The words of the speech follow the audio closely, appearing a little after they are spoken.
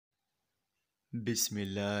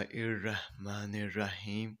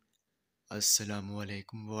बिस्मिल्लाहिर्रहमानिर्रहीम। अस्सलामु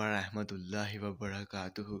अलैकुम वरहमतुल्लाहि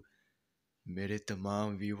वबरकातुहू। मेरे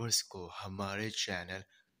तमाम व्यूवर्स को हमारे चैनल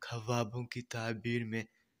ख्वाबों की ताबीर में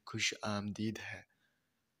खुश आमदीद है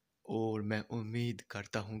और मैं उम्मीद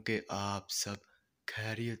करता हूँ कि आप सब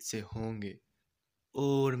खैरियत से होंगे।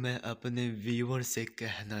 और मैं अपने व्यूवर से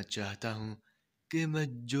कहना चाहता हूँ कि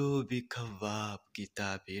मैं जो भी ख्वाब की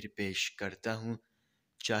ताबीर पेश करता हूँ,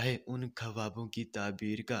 चाहे उन ख्वाबों की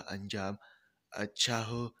ताबीर का अंजाम अच्छा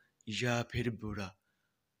हो या फिर बुरा,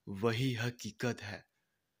 वही हकीकत है।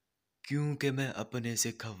 क्योंकि मैं अपने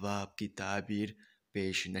से ख्वाब की ताबीर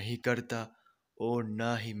पेश नहीं करता और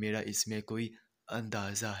ना ही मेरा इसमें कोई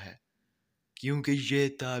अंदाज़ा है, क्योंकि ये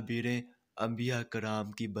ताबीरें अंबिया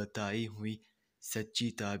कराम की बताई हुई सच्ची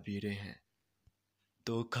ताबीरें हैं।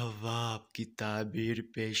 तो ख्वाब की ताबीर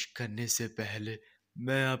पेश करने से पहले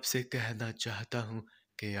मैं आपसे कहना चाहता हूँ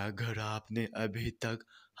कि अगर आपने अभी तक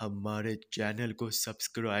हमारे चैनल को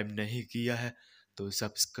सब्सक्राइब नहीं किया है तो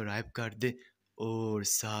सब्सक्राइब कर दे और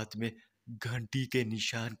साथ में घंटी के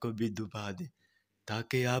निशान को भी दबा दे,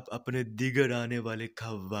 ताकि आप अपने दिगर आने वाले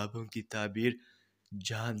ख्वाबों की ताबीर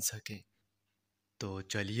जान सकें। तो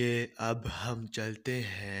चलिए अब हम चलते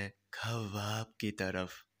हैं ख्वाब की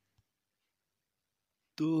तरफ।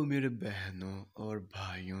 तो मेरे बहनों और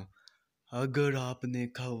भाइयों, अगर आपने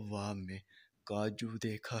ख्वाब में काजू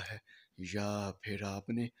देखा है या फिर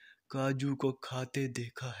आपने काजू को खाते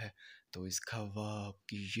देखा है, तो इस ख्वाब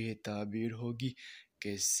की ये ताबीर होगी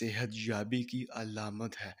कि सेहत याबी की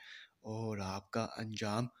अलामत है और आपका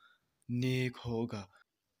अंजाम नेक होगा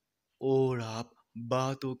और आप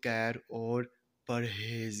बातो खैर और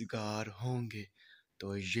परहेजगार होंगे।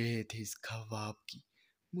 तो ये थी इस ख्वाब की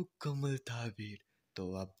मुकम्मल ताबीर।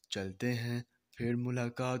 तो अब चलते हैं, फिर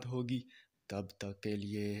मुलाकात होगी। तब तक के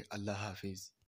लिए अल्लाह हाफिज़।